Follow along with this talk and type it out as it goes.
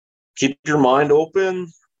keep your mind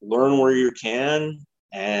open, learn where you can.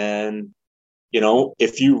 And,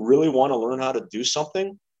 if you really want to learn how to do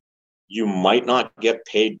something, you might not get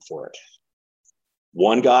paid for it.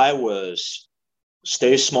 One guy was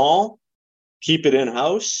stay small, keep it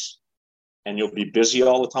in-house, and you'll be busy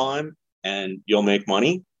all the time and you'll make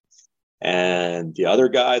money. And the other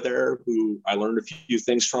guy there who I learned a few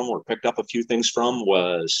things from or picked up a few things from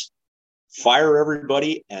was fire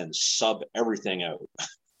everybody and sub everything out.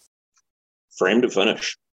 Frame to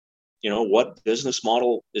finish. What business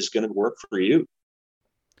model is going to work for you?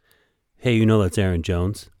 Hey, that's Aaron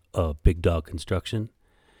Jones of Big Dog Construction.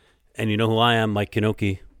 And you know who I am, Mike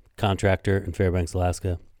Kinoki, contractor in Fairbanks,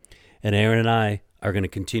 Alaska. And Aaron and I are going to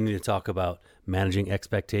continue to talk about managing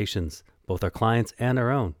expectations, both our clients and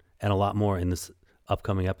our own, and a lot more in this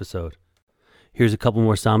upcoming episode. Here's a couple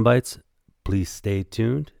more sound bites. Please stay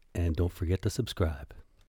tuned and don't forget to subscribe.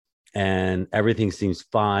 And everything seems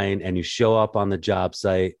fine, and you show up on the job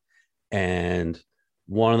site, and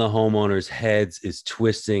one of the homeowners' heads is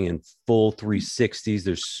twisting in full 360s.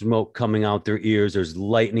 There's smoke coming out their ears. There's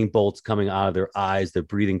lightning bolts coming out of their eyes. They're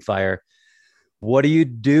breathing fire. What do you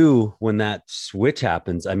do when that switch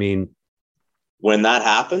happens? I mean, when that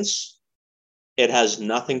happens, it has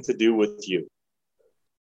nothing to do with you.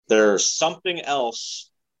 There's something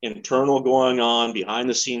else internal going on behind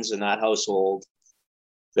the scenes in that household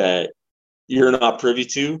that you're not privy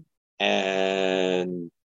to.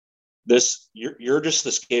 And you're just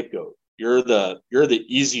the scapegoat. You're the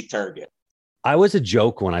easy target. I was a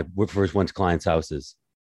joke when I first went to clients' houses.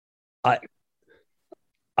 I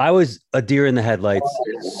was a deer in the headlights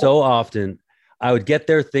so often. I would get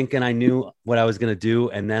there thinking I knew what I was going to do,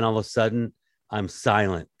 and then all of a sudden I'm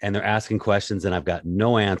silent and they're asking questions and I've got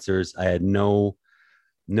no answers. I had no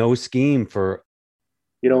scheme for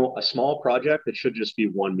a small project. It should just be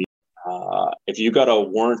one meeting. If you got to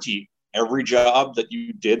warranty every job that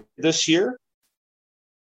you did this year,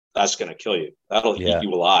 that's going to kill you. That'll eat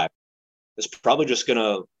you alive. It's probably just going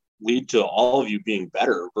to lead to all of you being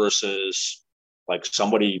better versus like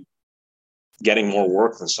somebody getting more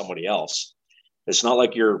work than somebody else. It's not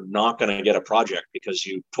like you're not going to get a project because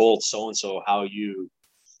you told so-and-so how you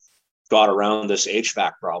got around this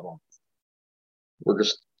HVAC problem.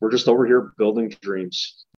 We're just over here building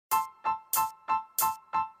dreams.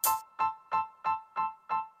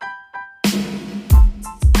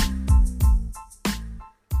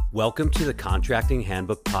 Welcome to the Contracting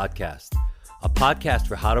Handbook Podcast, a podcast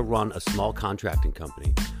for how to run a small contracting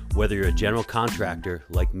company. Whether you're a general contractor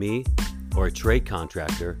like me or a trade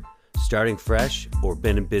contractor, starting fresh or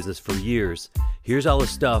been in business for years, here's all the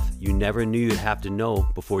stuff you never knew you'd have to know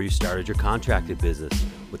before you started your contracted business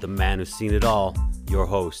with the man who's seen it all, your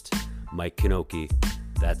host, Mike Kinoki.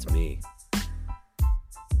 That's me.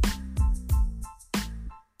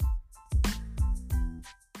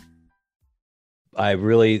 I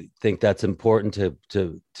really think that's important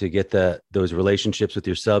to get those relationships with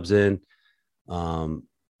your subs in. And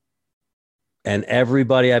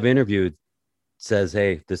everybody I've interviewed says,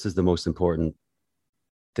 hey, this is the most important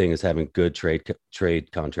thing, is having good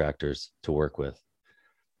trade contractors to work with.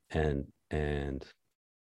 And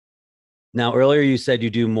now earlier you said you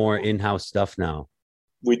do more in-house stuff now.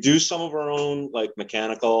 We do some of our own like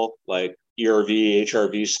mechanical, like ERV,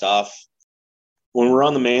 HRV stuff. When we're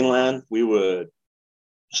on the mainland, we would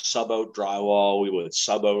sub out drywall. We would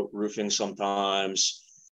sub out roofing sometimes,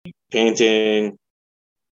 painting,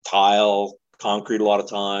 tile, concrete a lot of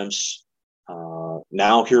times.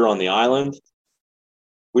 Now here on the island,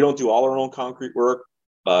 we don't do all our own concrete work,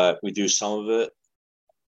 but we do some of it.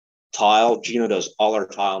 Tile, Gina does all our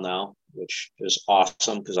tile now, which is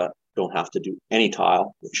awesome because I don't have to do any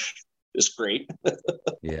tile, which is great.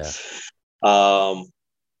 Yeah.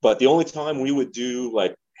 But the only time we would do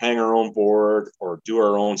like hang our own board or do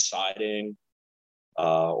our own siding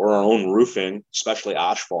or our own roofing, especially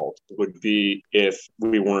asphalt, would be if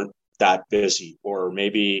we weren't that busy, or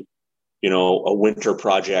maybe, a winter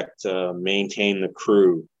project to maintain the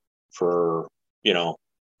crew for,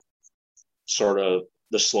 sort of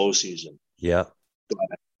the slow season. Yeah. But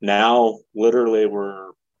now literally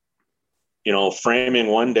we're, framing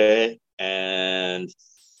one day, and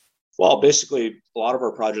basically a lot of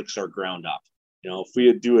our projects are ground up. If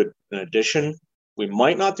we do an addition, we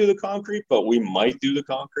might not do the concrete, but we might do the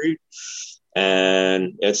concrete,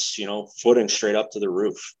 and it's, footing straight up to the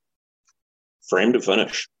roof, frame to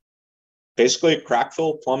finish. Basically, crack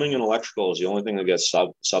fill, plumbing, and electrical is the only thing that gets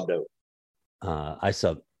subbed out. I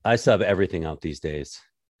sub everything out these days.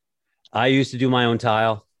 I used to do my own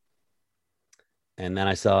tile, and then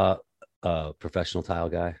I saw a professional tile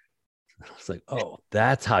guy. I was like, oh,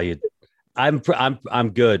 that's how you I'm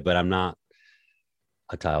good, but I'm not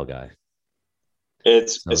a tile guy.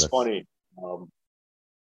 It's funny. Um,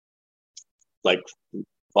 like,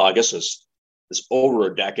 well, I guess it's over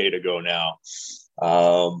a decade ago now.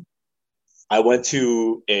 Um, I'd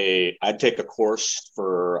take a course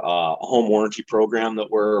for a home warranty program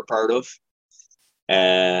that we're a part of,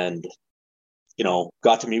 and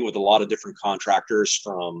got to meet with a lot of different contractors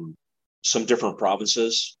from some different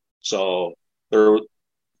provinces. So there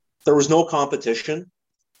was no competition.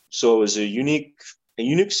 So it was a unique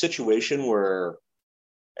situation where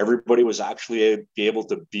everybody was actually be able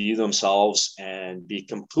to be themselves and be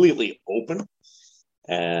completely open.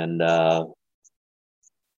 And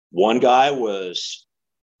one guy was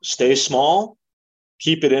stay small,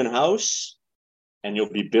 keep it in house, and you'll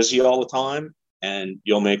be busy all the time and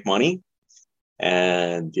you'll make money.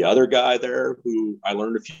 And the other guy there who I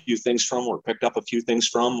learned a few things from or picked up a few things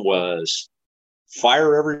from was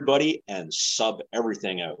fire everybody and sub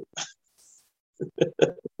everything out.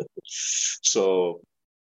 So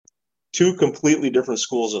two completely different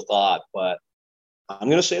schools of thought, but I'm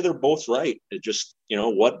going to say they're both right. It just,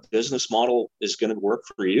 what business model is going to work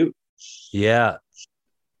for you? Yeah.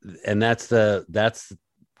 And that's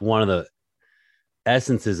one of the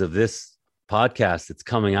essences of this podcast that's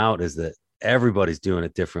coming out, is that everybody's doing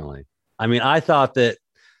it differently. I mean, I thought that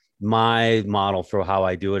my model for how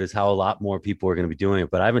I do it is how a lot more people are going to be doing it,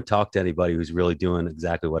 but I haven't talked to anybody who's really doing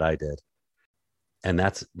exactly what I did. And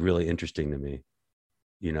that's really interesting to me.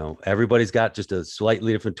 Everybody's got just a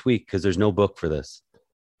slightly different tweak because there's no book for this.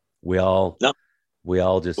 We all just,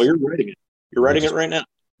 well, you're writing it. You're writing it right now.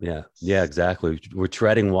 Yeah. Yeah, exactly. We're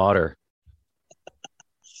treading water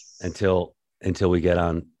until we get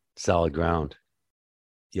on solid ground.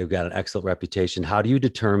 You've got an excellent reputation. How do you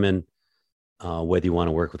determine whether you want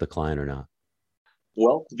to work with a client or not?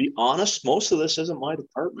 Well, to be honest, most of this isn't my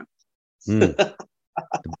department.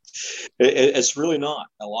 It's really not.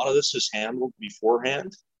 A lot of this is handled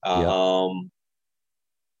beforehand.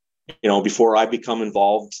 Before I become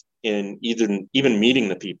involved in even meeting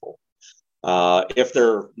the people, if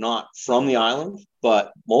they're not from the island,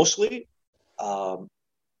 but mostly our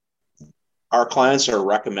clients are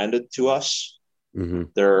recommended to us. Mm-hmm.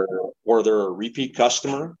 They're a repeat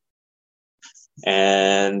customer,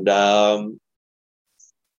 and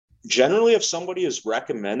generally, if somebody is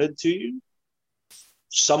recommended to you,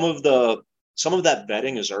 some of that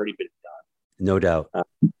vetting has already been done. No doubt.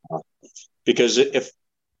 Because if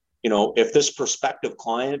this prospective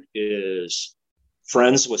client is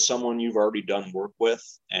friends with someone you've already done work with,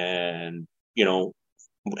 and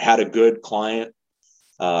had a good client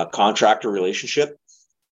contractor relationship,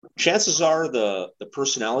 chances are the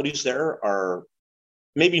personalities there are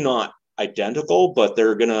maybe not identical, but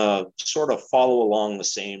they're going to sort of follow along the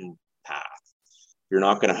same path. You're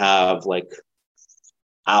not going to have like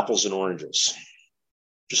apples and oranges,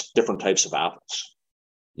 just different types of apples.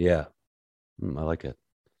 Yeah. I like it.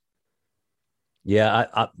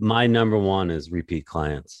 Yeah. My number one is repeat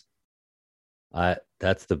clients.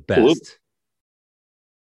 That's the best. Absolutely.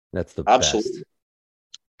 That's the Absolutely. Best.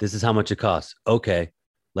 This is how much it costs. Okay,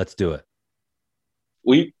 let's do it.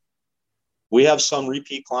 We have some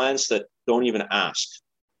repeat clients that don't even ask.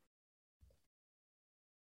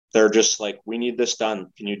 They're just like, we need this done.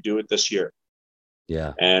 Can you do it this year?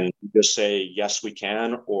 Yeah. And just say, yes, we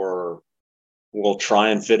can, or we'll try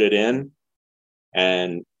and fit it in.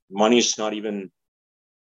 And money's not even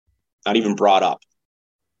brought up.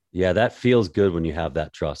 Yeah, that feels good when you have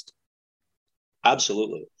that trust.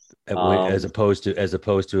 Absolutely. As opposed to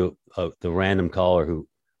the random caller who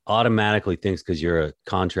automatically thinks because you're a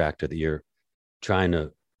contractor that you're trying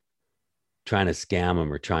to scam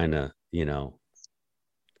them or trying to,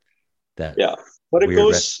 that. Yeah, but it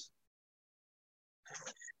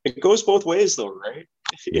goes both ways though, right?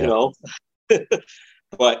 Yeah.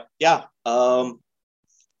 But yeah,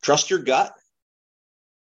 trust your gut.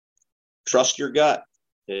 Trust your gut.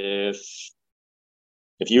 If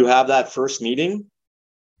you have that first meeting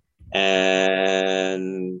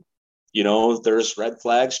and there's red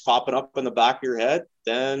flags popping up in the back of your head,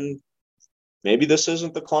 then maybe this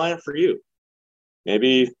isn't the client for you.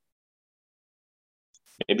 Maybe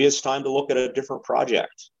it's time to look at a different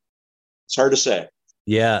project. It's hard to say.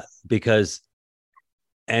 Yeah, because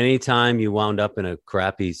anytime you wound up in a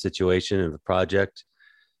crappy situation of a project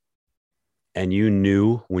and you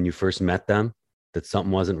knew when you first met them that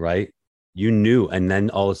something wasn't right, you knew, and then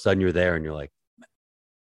all of a sudden you're there and you're like,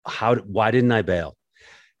 why didn't I bail?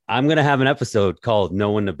 I'm going to have an episode called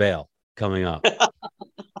No One to Bail coming up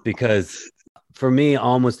because for me,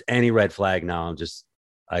 almost any red flag now,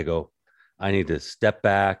 I need to step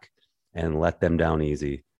back and let them down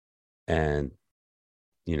easy And,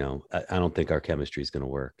 I don't think our chemistry is going to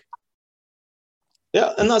work.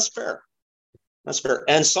 Yeah. And that's fair. That's fair.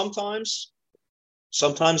 And sometimes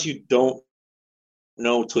you don't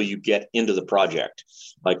know till you get into the project.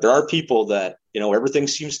 Like there are people that, everything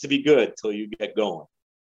seems to be good till you get going.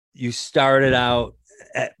 You started out,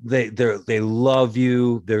 they love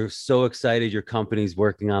you. They're so excited your company's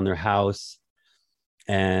working on their house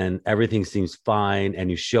and everything seems fine. And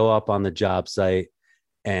you show up on the job site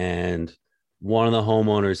and one of the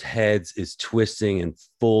homeowners' heads is twisting in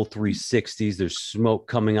full 360s. There's smoke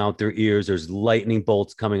coming out their ears. There's lightning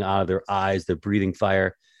bolts coming out of their eyes. They're breathing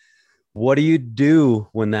fire. What do you do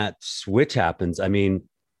when that switch happens? I mean,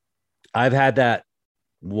 I've had that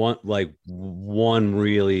one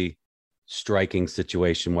really striking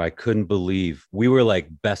situation where I couldn't believe we were like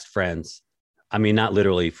best friends. I mean, not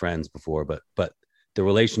literally friends before, but the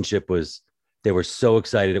relationship was, they were so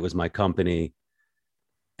excited it was my company.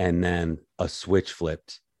 And then a switch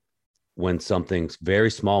flipped when something very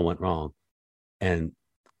small went wrong. And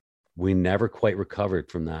we never quite recovered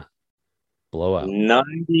from that blowout. I'm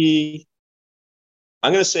going to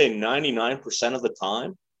say 99% of the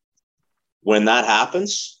time, when that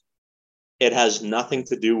happens, it has nothing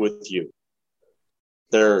to do with you.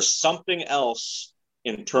 There's something else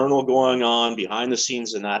internal going on behind the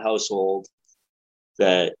scenes in that household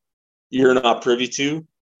that you're not privy to.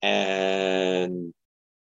 And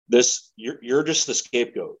you're just the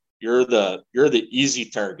scapegoat. You're the easy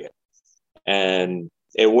target. And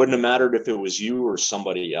it wouldn't have mattered if it was you or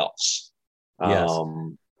somebody else. Yes.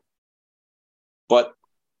 But,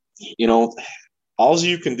 all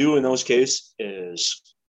you can do in those cases is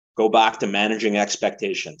go back to managing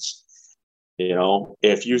expectations.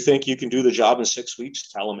 If you think you can do the job in 6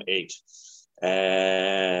 weeks, tell them 8.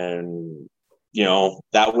 And,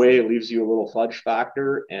 that way it leaves you a little fudge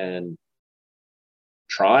factor, and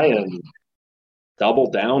try and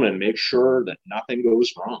double down and make sure that nothing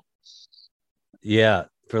goes wrong.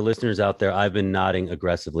 Yeah. For listeners out there, I've been nodding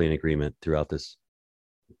aggressively in agreement throughout this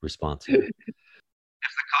response. If the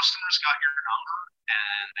customer's got your number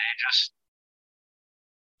and they just,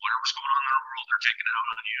 whatever's going on in their world, they're taking it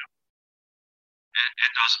out on you. And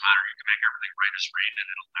it doesn't matter. You can make everything right as rain, and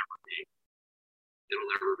it'll never be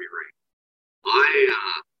right.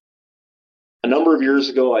 A number of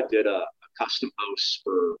years ago, I did a custom house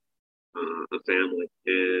for a family,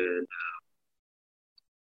 and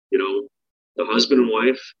the husband and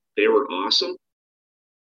wife, they were awesome,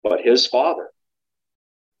 but his father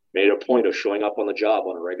made a point of showing up on the job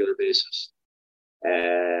on a regular basis,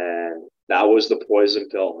 and that was the poison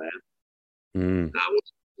pill, man. That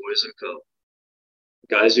was the poison pill.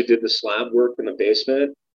 The guys who did the slab work in the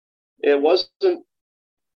basement, it wasn't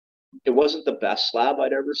the best slab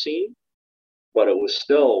I'd ever seen, but it was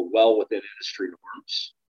still well within industry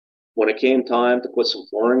norms. When it came time to put some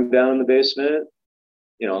flooring down in the basement,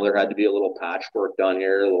 there had to be a little patchwork done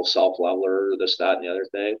here, a little self-leveler, this, that, and the other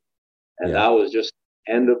thing. And that was just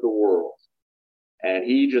end of the world. And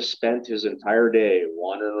he just spent his entire day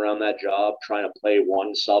wandering around that job, trying to play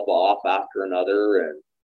one sub off after another. And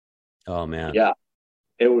oh, man. Yeah,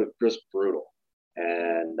 it was just brutal.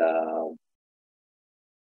 And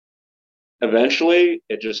eventually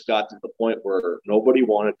it just got to the point where nobody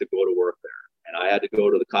wanted to go to work there. And I had to go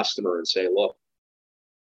to the customer and say, look,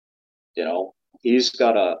 he's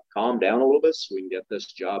got to calm down a little bit so we can get this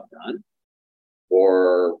job done.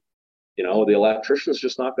 Or, the electrician's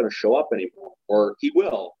just not going to show up anymore. Or he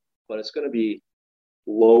will, but it's going to be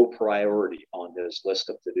low priority on his list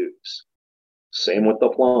of to-dos. Same with the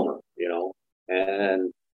plumber,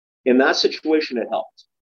 And in that situation, it helped.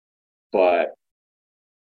 But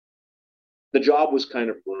the job was kind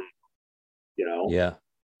of ruined, Yeah.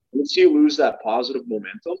 Once you lose that positive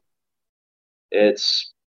momentum,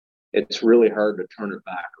 it's really hard to turn it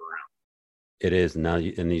back around. It is. Now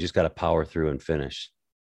you just got to power through and finish.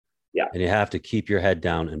 Yeah. And you have to keep your head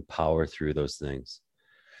down and power through those things.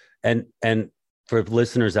 And for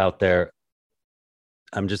listeners out there,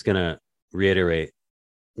 I'm just going to reiterate,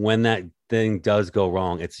 when that thing does go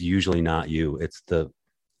wrong, it's usually not you. It's the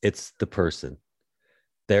person.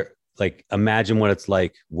 They're like, imagine what it's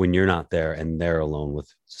like when you're not there and they're alone with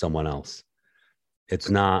someone else. It's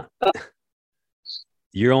not,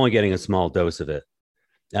 you're only getting a small dose of it.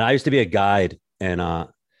 And I used to be a guide, and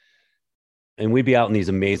we'd be out in these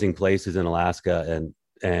amazing places in Alaska,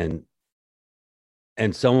 and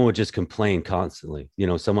someone would just complain constantly,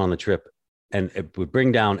 someone on the trip, and it would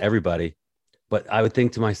bring down everybody. But I would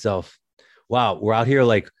think to myself, wow, we're out here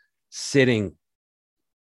like sitting,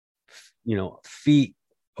 feet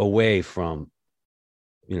away from,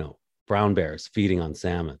 brown bears feeding on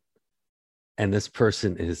salmon. and this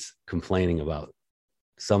person is complaining about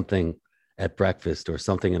something at breakfast or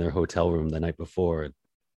something in their hotel room the night before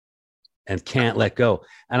and can't let go.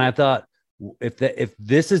 And I thought, if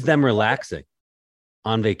this is them relaxing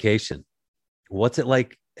on vacation, what's it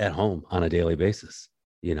like at home on a daily basis?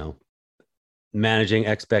 You know, managing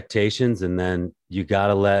expectations, and then you got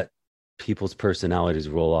to let people's personalities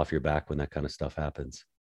roll off your back when that kind of stuff happens.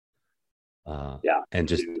 And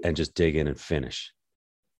just dig in and finish,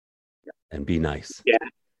 and be nice. Yeah,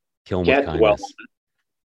 kill them with kindness.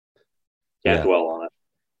 Can't dwell on it.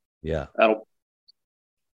 Yeah.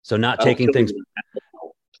 So not That'll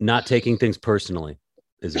taking things personally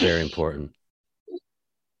is very important.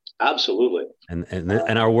 Absolutely.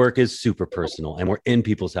 And our work is super personal, and we're in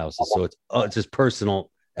people's houses, so it's just personal,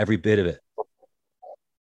 every bit of it.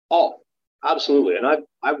 Oh, absolutely. And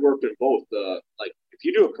I've worked in both. Like, if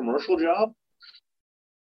you do a commercial job,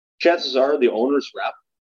 chances are the owner's rep,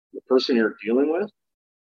 the person you're dealing with,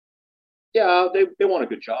 yeah, they want a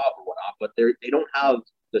good job or whatnot, but they don't have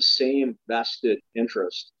the same vested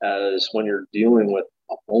interest as when you're dealing with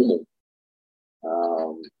a homeowner.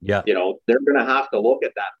 You know, they're going to have to look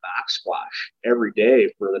at that backsplash every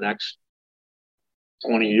day for the next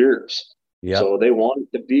 20 years. Yeah. So they want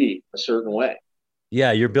it to be a certain way.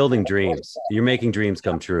 Yeah, you're building dreams. You're making dreams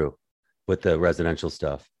come true with the residential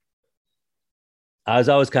stuff. I was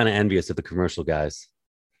always kind of envious of the commercial guys.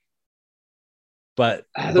 But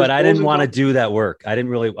I didn't want to do that work. I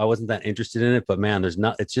wasn't that interested in it, but man,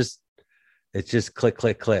 it's just click,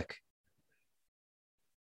 click, click.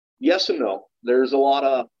 Yes and no. There's a lot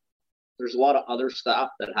of other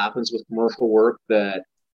stuff that happens with commercial work that,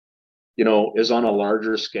 you know, is on a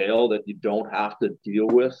larger scale that you don't have to deal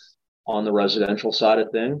with on the residential side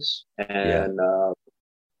of things. And,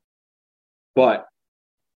 but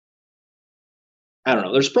I don't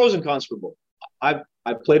know, there's pros and cons for both.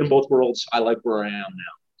 I've played in both worlds. I like where I am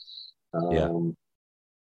now.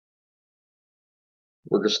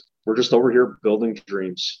 We're just over here building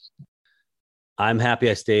dreams. I'm happy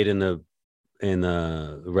I stayed in the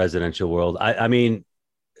residential world. I mean,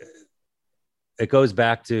 it goes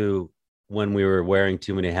back to when we were wearing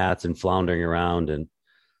too many hats and floundering around. And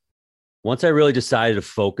once I really decided to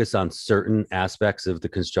focus on certain aspects of the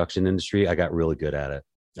construction industry, I got really good at it.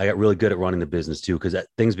 I got really good at running the business too, because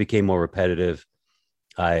things became more repetitive.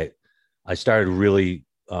 I started really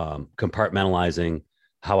compartmentalizing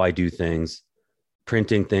how I do things,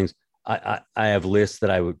 printing things. I have lists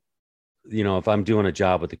that I would, you know, if I'm doing a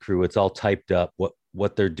job with the crew, it's all typed up,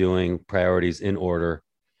 what they're doing, priorities in order.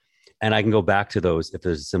 And I can go back to those if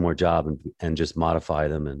there's a similar job and just modify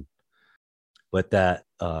them. But that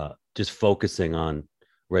just focusing on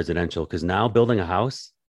residential, because now building a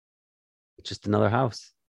house, it's just another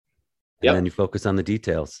house. And then you focus on the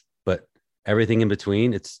details. But everything in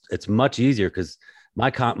between, it's much easier because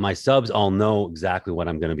my subs all know exactly what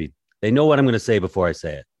I'm going to be. They know what I'm going to say before I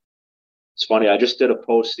say it. It's funny. I just did a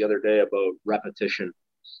post the other day about repetition,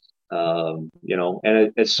 you know,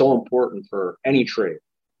 and it's so important for any trade,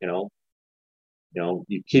 you know,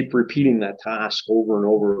 you keep repeating that task over and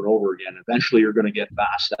over and over again. Eventually you're going to get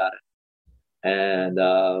fast at it. And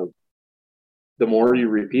the more you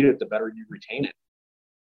repeat it, the better you retain it.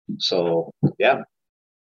 So yeah,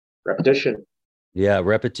 repetition. Yeah,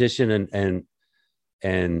 repetition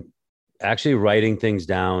and actually writing things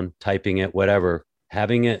down, typing it, whatever,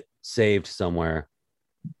 having it saved somewhere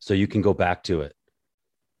so you can go back to it.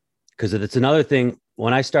 Because it's another thing.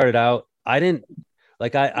 When I started out, I didn't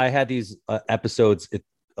like I had these episodes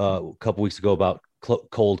a couple weeks ago about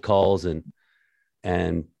cold calls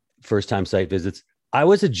and first time site visits. I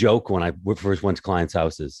was a joke when I first went to clients'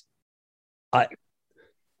 houses.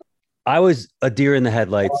 I was a deer in the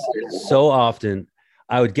headlights so often.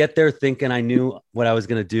 I would get there thinking I knew what I was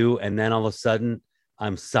going to do. And then all of a sudden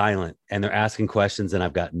I'm silent and they're asking questions and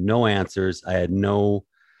I've got no answers. I had no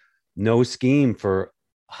scheme for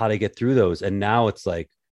how to get through those. And now it's like,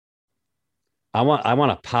 I want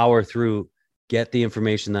to power through, get the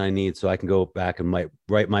information that I need so I can go back and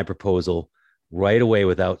write my proposal right away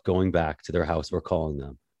without going back to their house or calling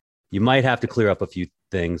them. You might have to clear up a few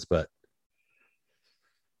things, but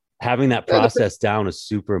having that process down is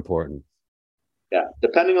super important. Yeah.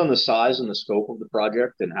 Depending on the size and the scope of the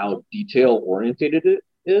project and how detail oriented it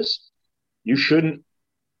is, you shouldn't,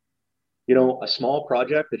 you know, a small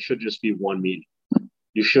project, it should just be one meeting.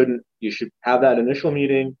 You should have that initial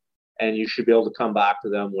meeting and you should be able to come back to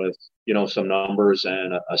them with, you know, some numbers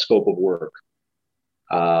and a scope of work.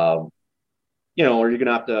 You know, are you going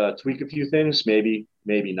to have to tweak a few things? Maybe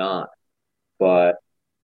not. But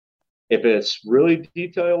if it's really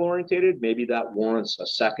detail oriented, maybe that warrants a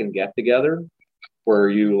second get together where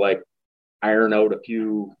you like iron out a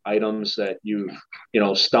few items that you've,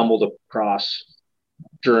 stumbled across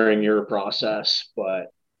during your process. But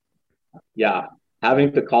yeah,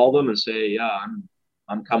 having to call them and say, yeah,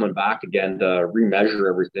 I'm coming back again to remeasure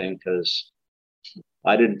everything because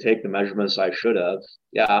I didn't take the measurements I should have.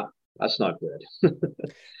 Yeah, that's not good. Not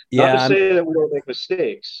to Yeah, say that we don't make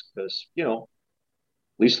mistakes, because at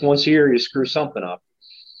least once a year you screw something up.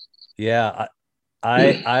 yeah.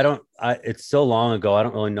 I don't. It's so long ago. I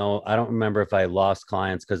don't really know. I don't remember if I lost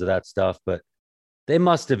clients because of that stuff, but they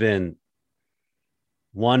must have been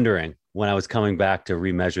wondering when I was coming back to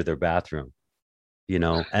remeasure their bathroom.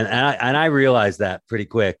 And I realized that pretty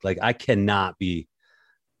quick. Like I cannot be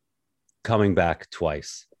coming back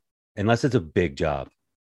twice unless it's a big job.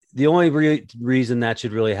 The only reason that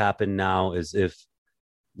should really happen now is if,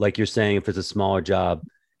 like you're saying, if it's a smaller job,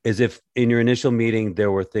 is if in your initial meeting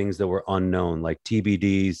there were things that were unknown, like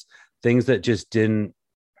TBDs, things that just they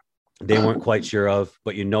weren't quite sure of,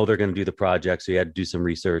 but they're going to do the project, so you had to do some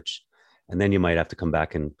research, and then you might have to come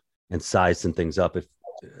back and size some things up,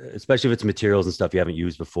 especially if it's materials and stuff you haven't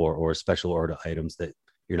used before, or special order items that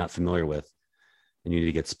you're not familiar with, and you need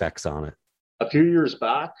to get specs on it. A few years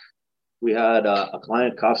back, we had a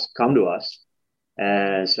client come to us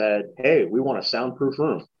and said, "Hey, we want a soundproof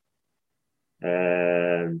room."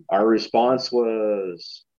 And our response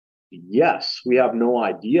was, "Yes, we have no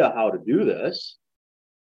idea how to do this,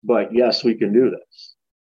 but yes, we can do this."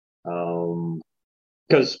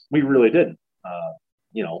 Because we really didn't.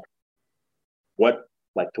 You know,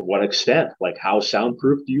 to what extent? Like, how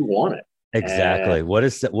soundproof do you want it? Exactly. And what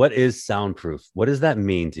is soundproof? What does that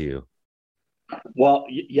mean to you? Well,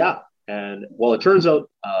 yeah. And well, it turns out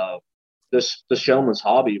this gentleman's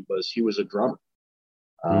hobby was he was a drummer.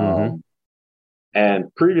 Mm-hmm.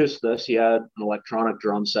 And previous to this, he had an electronic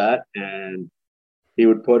drum set, and he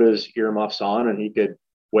would put his earmuffs on and he could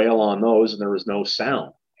wail on those, and there was no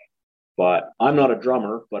sound. But I'm not a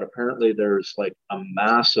drummer, but apparently there's like a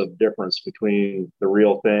massive difference between the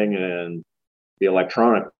real thing and the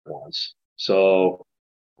electronic ones. So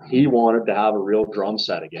he wanted to have a real drum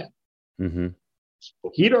set again. Mm-hmm.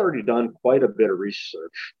 So he'd already done quite a bit of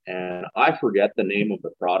research, and I forget the name of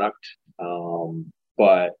the product,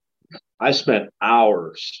 but I spent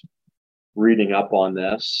hours reading up on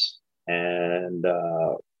this and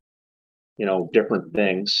different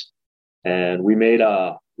things, and we made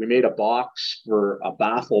a box for a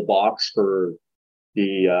baffle box for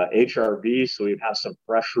the HRV, so we'd have some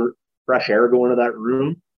fresh air go into that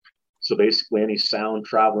room. So basically, any sound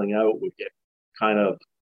traveling out would get kind of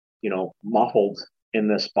muffled in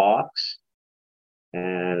this box.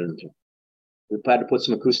 And we had to put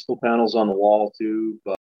some acoustical panels on the wall too,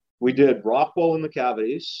 but we did Rockwell in the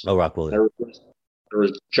cavities. Oh, Rockwell. There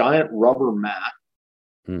was giant rubber mat.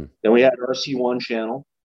 Then we had RC1 channel,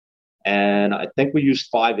 and I think we used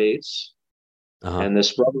 5/8. And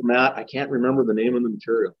this rubber mat, I can't remember the name of the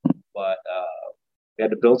material, but we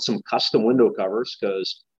had to build some custom window covers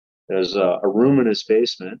because there's a room in his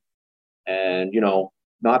basement, and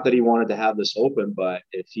not that he wanted to have this open, but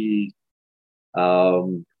if he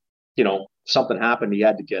something happened, he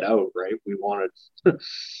had to get out, right? We wanted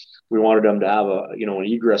him to have an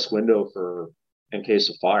egress window in case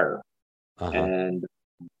of fire. And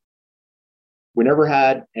we never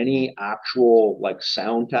had any actual like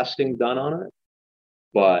sound testing done on it,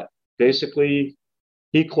 but basically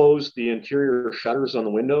he closed the interior shutters on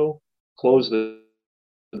the window, closed the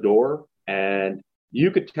door, and you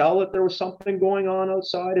could tell that there was something going on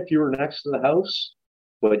outside if you were next to the house,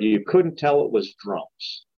 but you couldn't tell it was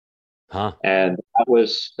drums. And that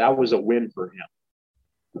was a win for him.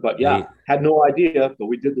 But yeah, had no idea, but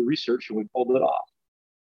we did the research and we pulled it off.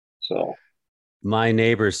 So my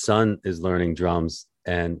neighbor's son is learning drums,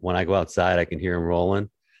 and when I go outside, I can hear him rolling,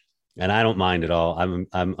 and I don't mind at all.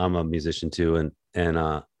 I'm a musician too,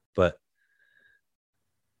 but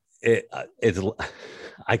it's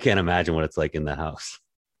I can't imagine what it's like in the house.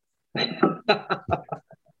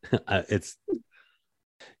 It's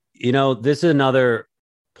this is another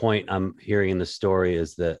point I'm hearing in the story,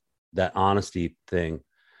 is that honesty thing.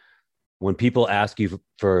 When people ask you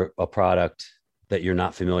for a product that you're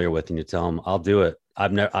not familiar with, and you tell them, "I'll do it.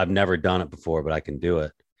 I've never done it before, but I can do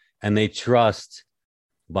it," and they trust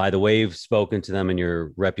by the way you've spoken to them and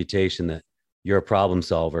your reputation that you're a problem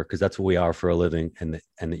solver, because that's what we are for a living, and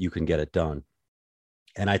that you can get it done.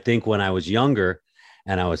 And I think when I was younger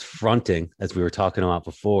and I was fronting, as we were talking about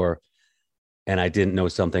before, and I didn't know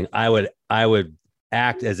something, I would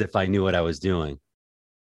act as if I knew what I was doing,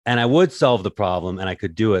 and I would solve the problem and I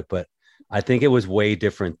could do it. But I think it was way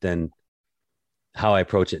different than how I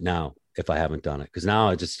approach it now if I haven't done it, because now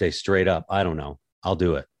I just say straight up, I don't know, I'll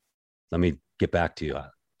do it. let me get back to you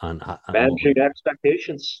on Managing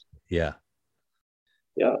expectations. Yeah.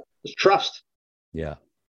 Yeah. It's trust. Yeah.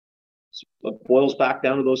 It boils back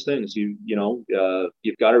down to those things. You've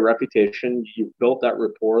got a reputation, you've built that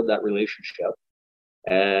rapport, that relationship.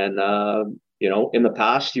 And, in the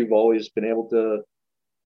past, you've always been able to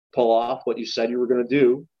pull off what you said you were going to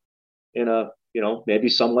do in a, maybe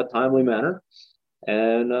somewhat timely manner.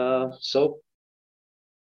 And so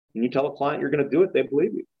when you tell a client you're going to do it, they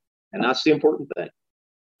believe you. And that's the important thing.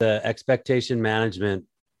 The expectation management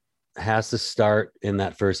has to start in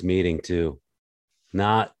that first meeting too.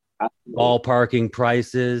 Not ballparking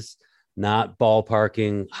prices, not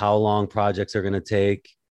ballparking how long projects are going to take.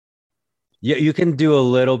 Yeah, you can do a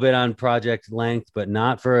little bit on project length, but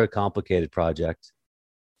not for a complicated project.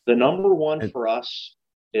 The number one for us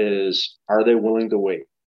is, are they willing to wait?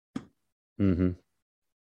 Mm-hmm.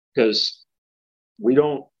 Because we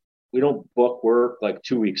don't book work like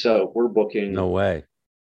 2 weeks out. We're booking no way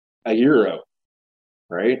a year out,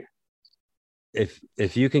 right?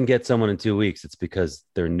 If you can get someone in 2 weeks, it's because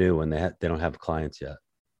they're new and they don't have clients yet,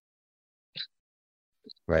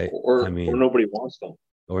 right? Or nobody wants them.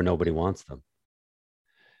 Or nobody wants them.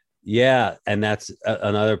 Yeah, and that's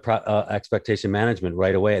another expectation management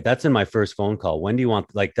right away. That's in my first phone call. When do you want?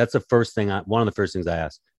 Like, that's the first thing. One of the first things I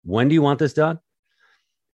ask. When do you want this done?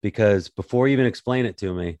 Because before you even explain it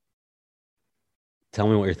to me, tell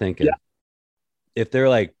me what you're thinking. Yeah. If they're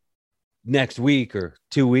like next week or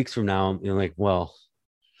 2 weeks from now, you're like, well,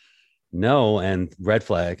 no, and red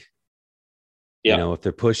flag. Yeah. If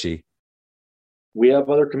they're pushy. We have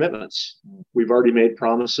other commitments. We've already made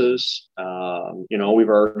promises. We've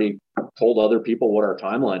already told other people what our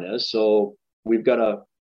timeline is. So we've got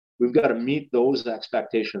to meet those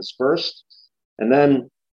expectations first, and then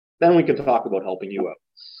we can talk about helping you out.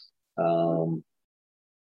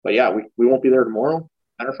 But yeah, we won't be there tomorrow.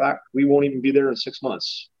 Matter of fact, we won't even be there in 6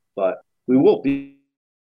 months. But we will be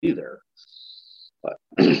there. But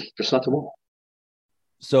just not tomorrow.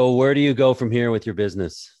 So where do you go from here with your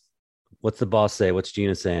business? What's the boss say? What's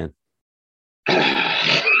Gina saying?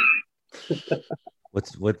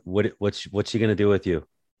 What's she gonna do with you?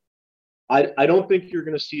 I don't think you're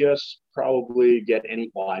gonna see us probably get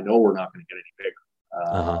any. Well, I know we're not gonna get any bigger.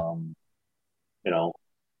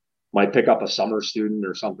 Might pick up a summer student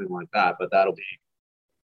or something like that, but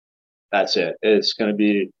that's it. It's gonna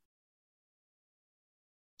be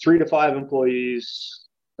 3 to 5 employees.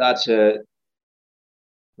 That's it.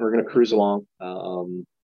 We're gonna cruise along.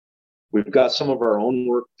 We've got some of our own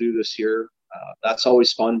work to do this year. That's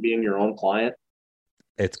always fun, being your own client.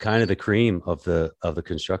 It's kind of the cream of the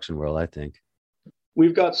construction world, I think.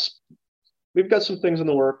 We've got some things in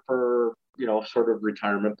the work for, sort of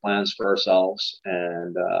retirement plans for ourselves.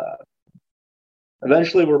 And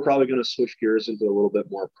eventually we're probably going to switch gears into a little bit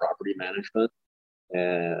more property management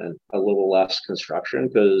and a little less construction,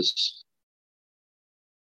 because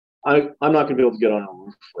I'm not going to be able to get on a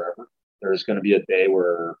roof forever. There's going to be a day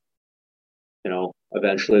where,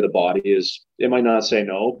 eventually the body it might not say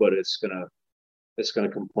no, but it's going to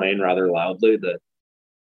complain rather loudly that,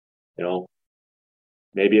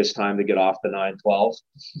 maybe it's time to get off the 912.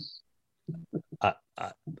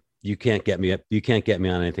 You can't get me on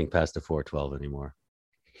anything past the 412 anymore.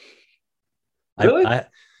 Really?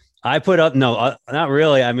 I put up, no, not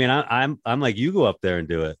really. I mean, I'm like, you go up there and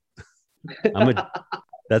do it.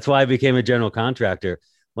 That's why I became a general contractor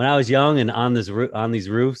when I was young and on these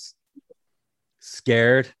roofs,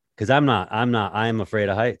 scared, because I'm afraid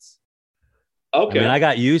of heights. Okay. I mean, I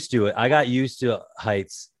got used to it. I got used to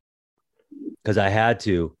heights because I had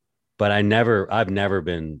to, but I've never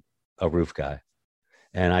been a roof guy.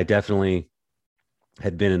 And I definitely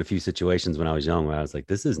had been in a few situations when I was young where I was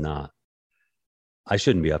like, I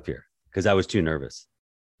shouldn't be up here, because I was too nervous.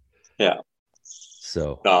 Yeah.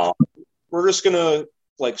 So no, we're just going to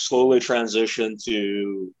slowly transition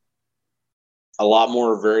to a lot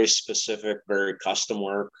more very specific, very custom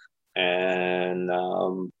work. And,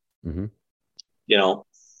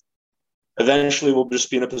 eventually we'll just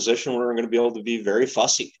be in a position where we're going to be able to be very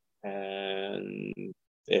fussy. And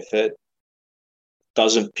if it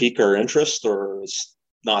doesn't pique our interest, or it's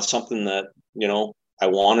not something that, I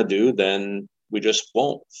want to do, then we just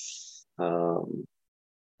won't.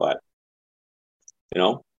 But,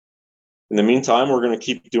 in the meantime, we're going to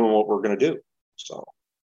keep doing what we're going to do. So,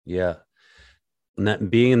 yeah. And that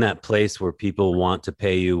being in that place where people want to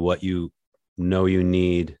pay you what you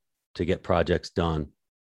need to get projects done,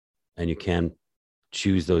 and you can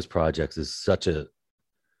choose those projects, is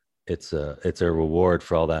it's a reward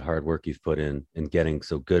for all that hard work you've put in getting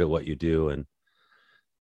so good at what you do and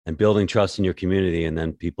building trust in your community. And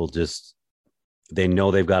then people just they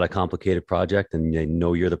know they've got a complicated project, and they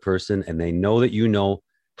know you're the person, and they know that you know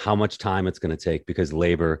how much time it's going to take, because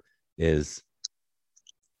labor is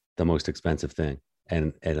the most expensive thing,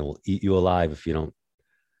 and it will eat you alive if you don't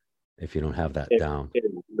have that down. It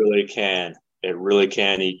really can. It really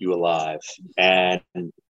can eat you alive. And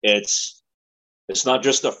it's not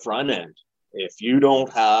just the front end. If you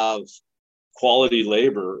don't have quality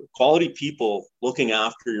labor, quality people looking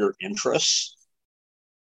after your interests,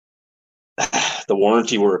 the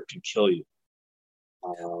warranty work can kill you.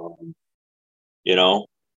 You know,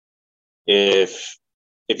 if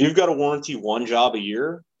you've got to warranty one job a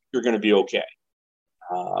year, you're going to be okay.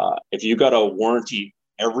 If you got to warranty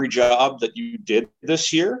every job that you did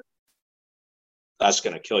this year, that's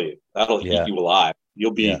going to kill you. That'll eat you alive.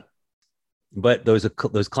 You'll be. Yeah. But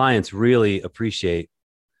those clients really appreciate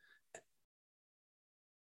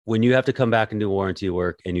when you have to come back and do warranty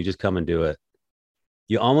work, and you just come and do it.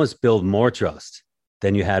 You almost build more trust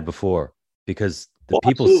than you had before, because the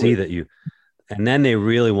people see that you, and then they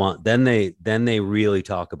really want. Then they really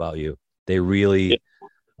talk about you. They really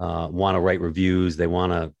want to write reviews. They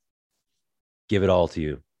want to give it all to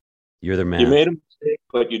you. You're their man. You made a mistake,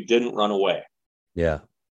 but you didn't run away. Yeah.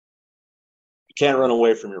 You can't run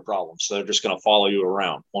away from your problems. So they're just going to follow you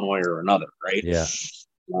around one way or another, right? Yeah.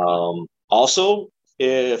 Also,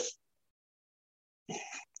 it's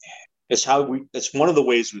one of the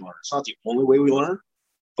ways we learn. It's not the only way we learn,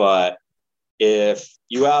 but if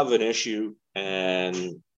you have an issue,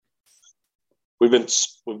 and we've been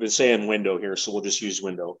saying window here, so we'll just use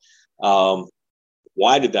window.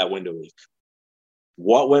 Why did that window leak?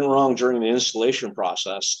 What went wrong during the installation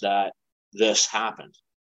process that this happened?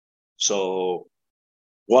 So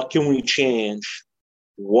what can we change?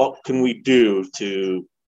 What can we do to,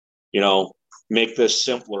 make this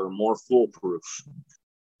simpler, more foolproof?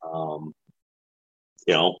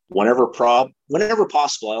 Whenever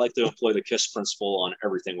possible, I like to employ the KISS principle on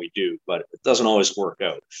everything we do, but it doesn't always work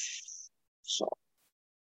out. So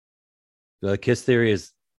the KISS theory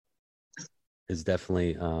is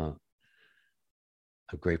definitely a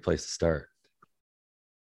great place to start.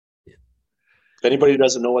 Yeah. If anybody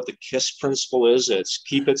doesn't know what the KISS principle is, it's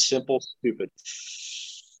keep it simple, stupid.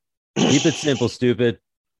 Keep it simple, stupid.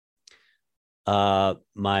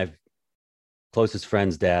 My closest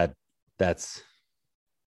friend's dad, that's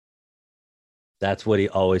what he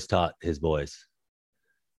always taught his boys.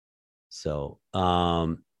 So,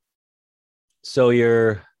 so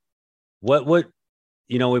you're, what, we're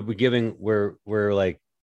like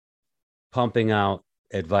pumping out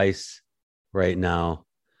advice right now.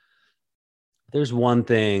 There's one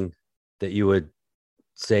thing that you would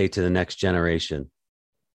say to the next generation.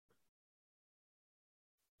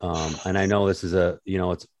 And I know this is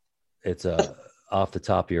it's a off the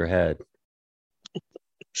top of your head.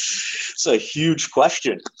 It's a huge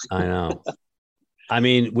question. I know. I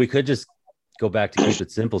mean, we could just go back to keep it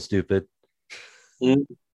simple, stupid. We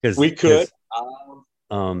could.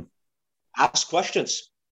 Ask questions.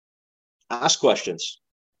 Ask questions.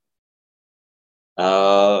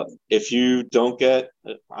 If you don't get,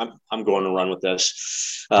 I'm going to run with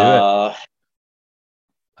this. I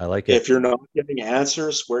like it. If you're not getting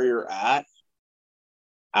answers where you're at,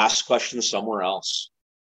 ask questions somewhere else.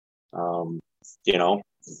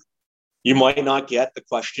 You might not get the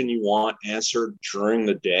question you want answered during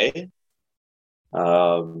the day,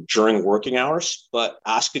 during working hours, but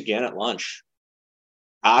ask again at lunch.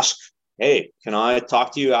 Ask, hey, can I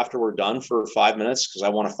talk to you after we're done for 5 minutes? Because I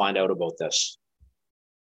want to find out about this.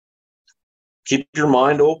 Keep your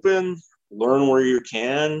mind open, learn where you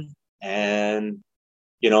can. And,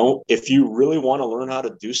 if you really want to learn how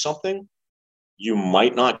to do something, you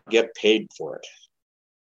might not get paid for it.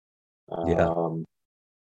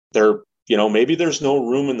 Maybe there's no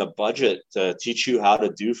room in the budget to teach you how to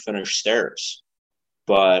do finished stairs.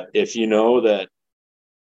 But if you know that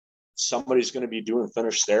somebody's going to be doing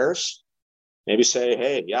finished stairs, maybe say,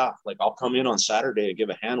 hey, yeah, I'll come in on Saturday and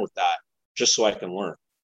give a hand with that just so I can learn.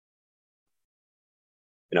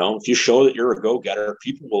 If you show that you're a go-getter,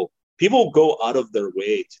 people will go out of their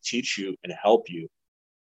way to teach you and help you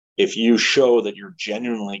if you show that you're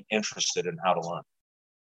genuinely interested in how to learn.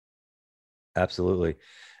 Absolutely.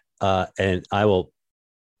 And I will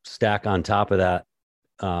stack on top of that,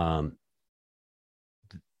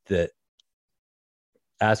 that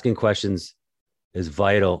asking questions is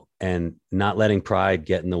vital, and not letting pride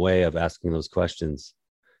get in the way of asking those questions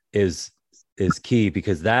is key,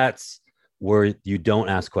 because that's where you don't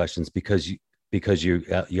ask questions because you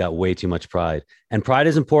got way too much pride. And pride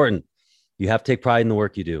is important. You have to take pride in the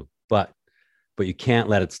work you do, but you can't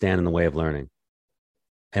let it stand in the way of learning.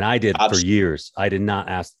 And I did. Absolutely. For years. I did not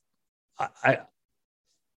ask.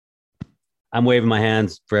 I'm waving my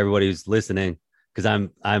hands for everybody who's listening because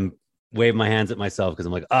I'm waving my hands at myself because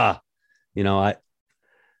I'm like, you know,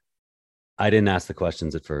 I didn't ask the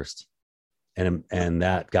questions at first. And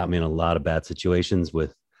that got me in a lot of bad situations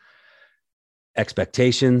with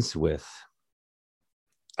expectations, with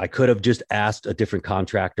I could have just asked a different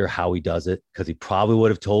contractor how he does it because he probably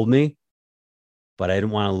would have told me, but I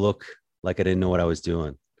didn't want to look like I didn't know what I was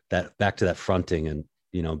doing. That back to that fronting and,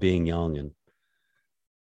 you know, being young and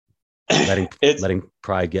letting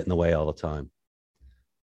pride get in the way all the time.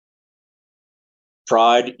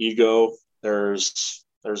 Pride, ego, there's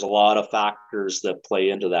a lot of factors that play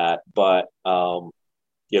into that. But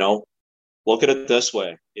you know, look at it this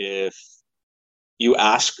way. If you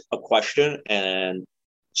ask a question and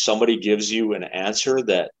somebody gives you an answer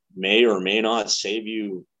that may or may not save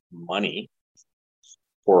you money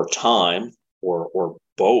or time or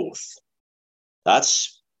both, that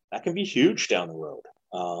can be huge down the road.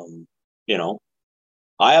 You know,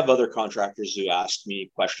 I have other contractors who ask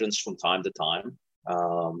me questions from time to time.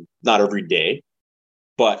 Not every day,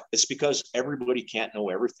 but it's because everybody can't know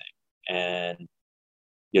everything. And,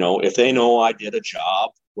 you know, if they know I did a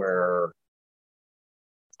job where,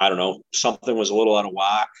 I don't know, something was a little out of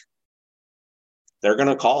whack, they're going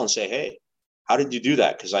to call and say, hey, how did you do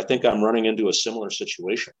that? Because I think I'm running into a similar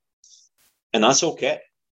situation. And that's okay.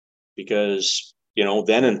 Because, you know,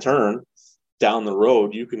 then in turn, down the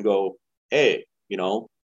road, you can go, hey, you know,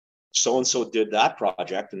 so-and-so did that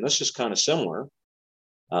project, and this is kind of similar.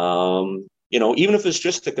 You know, even if it's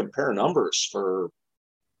just to compare numbers for,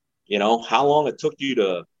 you know, how long it took you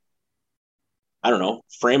to, I don't know,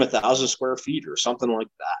 frame 1,000 square feet or something like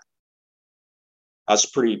that. That's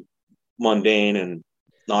pretty mundane and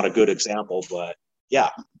not a good example, but yeah.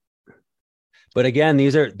 But again,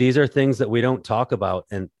 these are things that we don't talk about,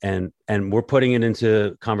 and we're putting it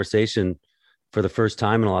into conversation for the first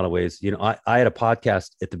time in a lot of ways. You know, I had a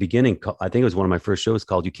podcast at the beginning. I think it was one of my first shows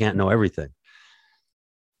called "You Can't Know Everything,"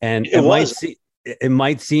 and it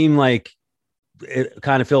might seem like it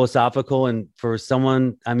kind of philosophical, and for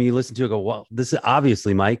someone, I mean, you listen to it, go, well, this is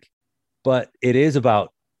obviously Mike, but it is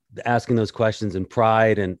about asking those questions and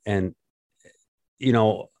pride, and you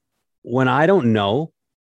know, when I don't know,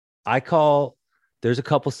 I call. There's a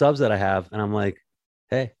couple subs that I have, and I'm like,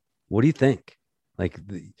 hey, what do you think? Like,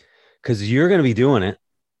 because you're going to be doing it,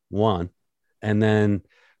 one, and then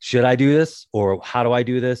should I do this or how do I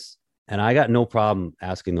do this? And I got no problem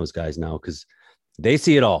asking those guys now because they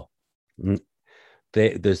see it all. The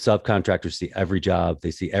subcontractors see every job.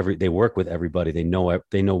 They work with everybody. They know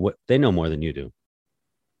more than you do.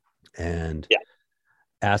 And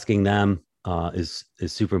asking them is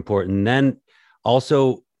super important. And then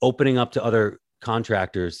also opening up to other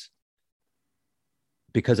contractors,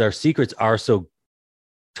 because our secrets are so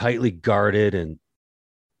tightly guarded and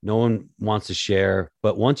no one wants to share.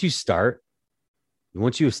 But once you establish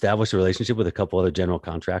a relationship with a couple other general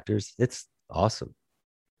contractors, it's awesome.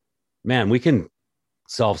 Man, we can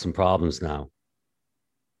solve some problems now.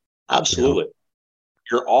 Absolutely. You know?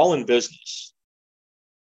 You're all in business.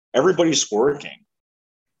 Everybody's working.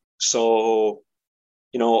 So,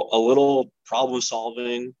 you know, a little problem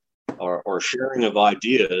solving or sharing of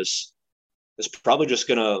ideas is probably just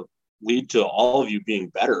going to lead to all of you being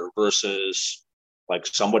better versus like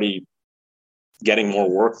somebody getting more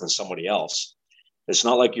work than somebody else. It's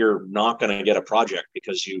not like you're not going to get a project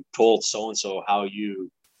because you told so-and-so how you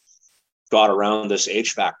got around this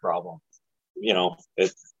HVAC problem. You know,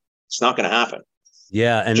 it's not going to happen.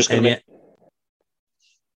 Yeah.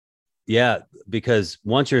 Yeah, because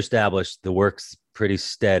once you're established, the work's pretty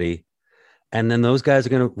steady. And then those guys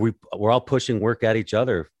are we're all pushing work at each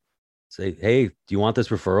other. Say, hey, do you want this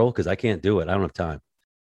referral? Because I can't do it. I don't have time.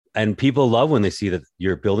 And people love when they see that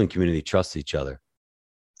your building community trusts each other.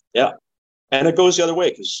 Yeah. And it goes the other way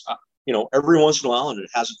because, you know, every once in a while, and it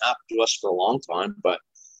hasn't happened to us for a long time, but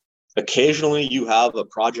occasionally you have a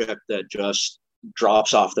project that just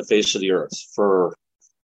drops off the face of the earth for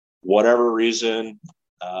whatever reason.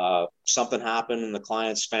 Something happened in the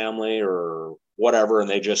client's family or whatever, and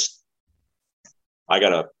they just, I got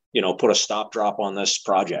to, you know, put a stop drop on this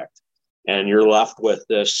project. And you're left with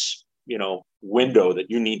this, you know, window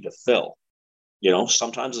that you need to fill. You know,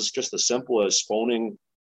 sometimes it's just as simple as phoning,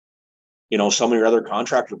 you know, some of your other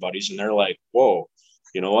contractor buddies, and they're like, whoa,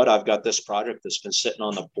 you know what? I've got this project that's been sitting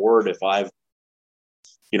on the board. If I've,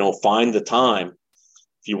 you know, find the time,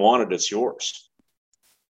 if you want it, it's yours.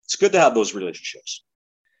 It's good to have those relationships.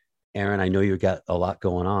 Aron, I know you got a lot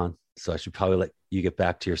going on, so I should probably let you get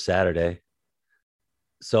back to your Saturday.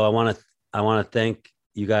 So I want to thank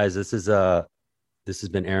you guys. This has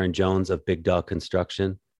been Aron Jones of Big Dog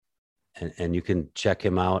Construction. And you can check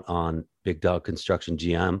him out on Big Dog Construction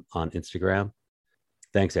GM on Instagram.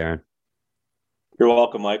 Thanks, Aron. You're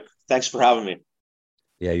welcome, Mike. Thanks for having me.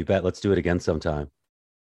 Yeah, you bet. Let's do it again sometime.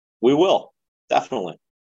 We will. Definitely.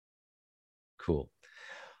 Cool.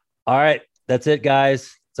 All right. That's it,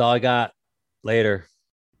 guys. That's all I got. Later.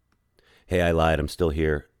 Hey, I lied. I'm still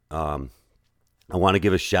here. I want to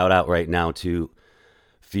give a shout out right now to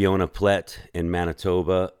Fiona Plett in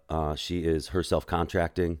Manitoba. She is herself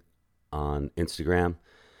contracting on Instagram.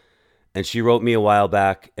 And she wrote me a while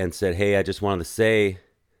back and said, hey, I just wanted to say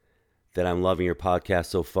that I'm loving your podcast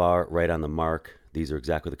so far, right on the mark. These are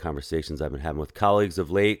exactly the conversations I've been having with colleagues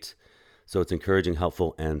of late. So it's encouraging,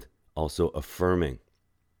 helpful, and also affirming.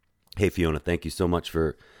 Hey, Fiona, thank you so much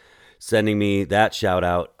for sending me that shout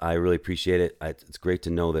out. I really appreciate it. It's great to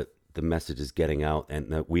know that the message is getting out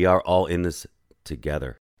and that we are all in this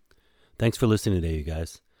together. Thanks for listening today, you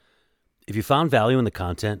guys. If you found value in the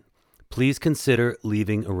content, please consider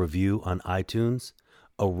leaving a review on iTunes,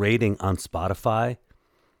 a rating on Spotify,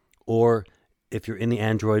 or if you're in the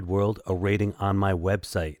Android world, a rating on my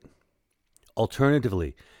website.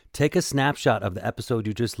 Alternatively, take a snapshot of the episode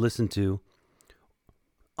you just listened to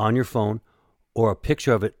on your phone or a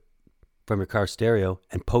picture of it from your car stereo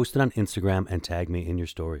and post it on Instagram and tag me in your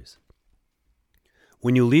stories.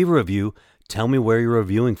 When you leave a review, tell me where you're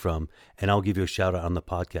reviewing from and I'll give you a shout out on the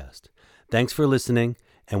podcast. Thanks for listening,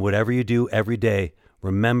 and whatever you do every day,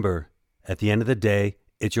 remember, at the end of the day,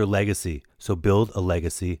 it's your legacy. So build a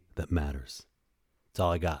legacy that matters. That's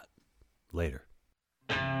all I got. Later.